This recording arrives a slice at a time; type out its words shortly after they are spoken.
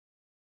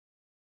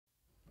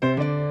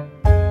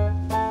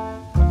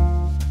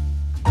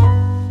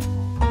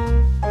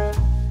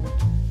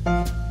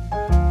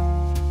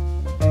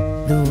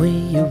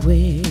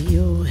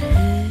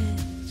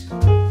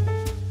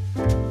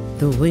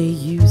way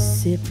you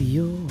sip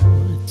your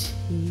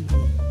tea,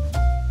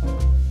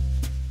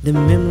 the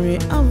memory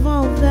of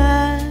all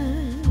that.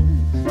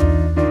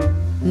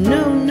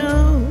 No,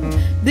 no,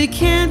 they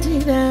can't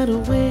take that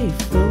away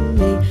from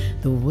me.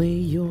 The way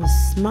your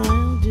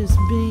smile just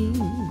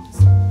beams,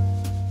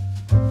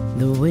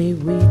 the way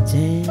we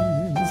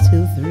dance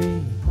till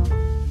 3,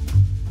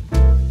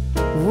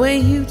 the way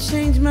you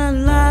changed my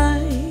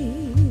life.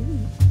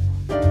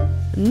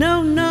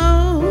 No,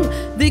 no,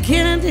 they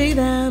can't take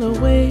that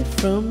away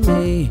from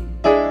me.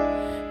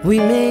 We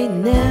may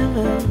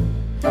never,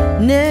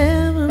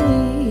 never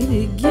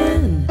meet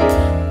again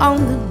on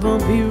the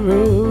bumpy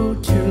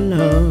road to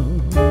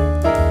love.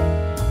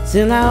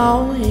 Still I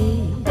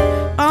always,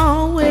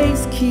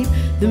 always keep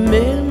the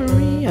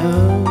memory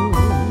of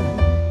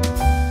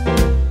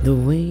the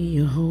way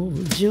you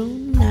hold your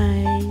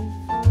knife,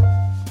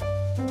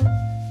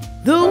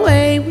 the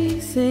way we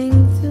sing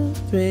till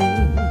 3,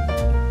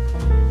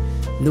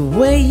 the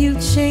way you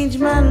changed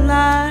my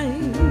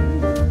life.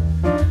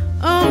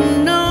 Oh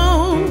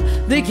no,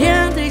 they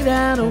can't take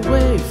that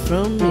away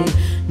from me.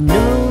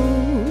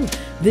 No,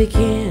 they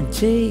can't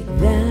take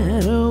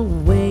that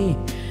away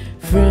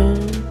from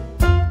me.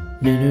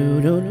 No, no,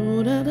 no,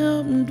 no, no,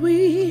 no,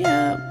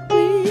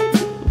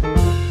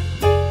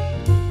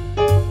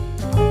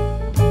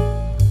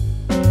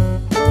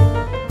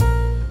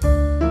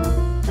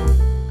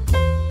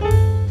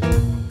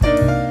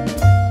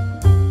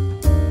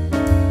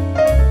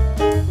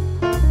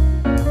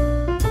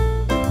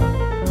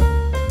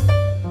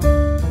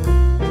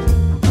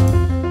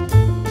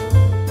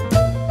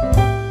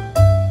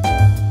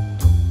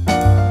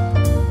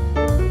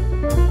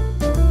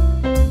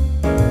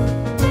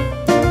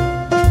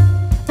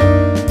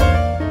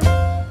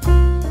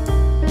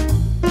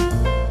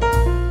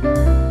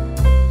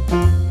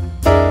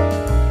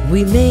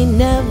 we may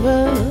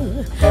never,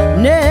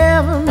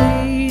 never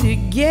meet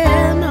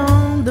again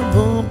on the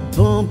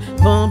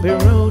bumpy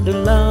road to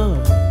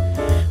love.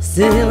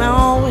 Still I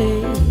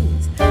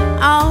always,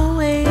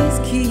 always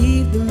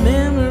keep the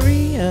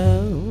memory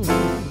of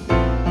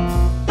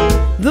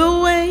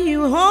the way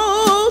you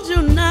hold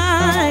your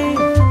knife,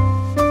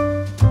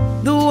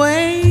 the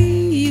way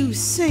you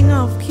sing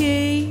off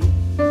key,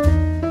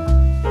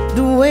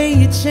 the way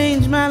you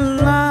change my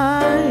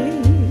life.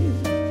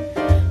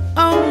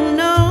 Oh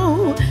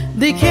no,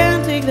 they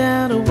can't take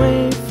that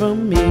away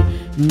from me.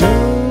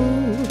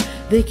 No,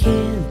 they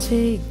can't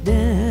take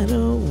that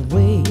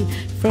away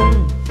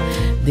from.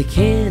 They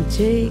can't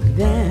take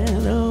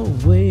that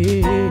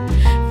away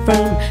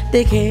from.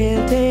 They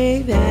can't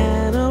take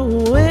that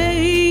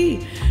away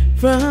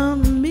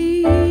from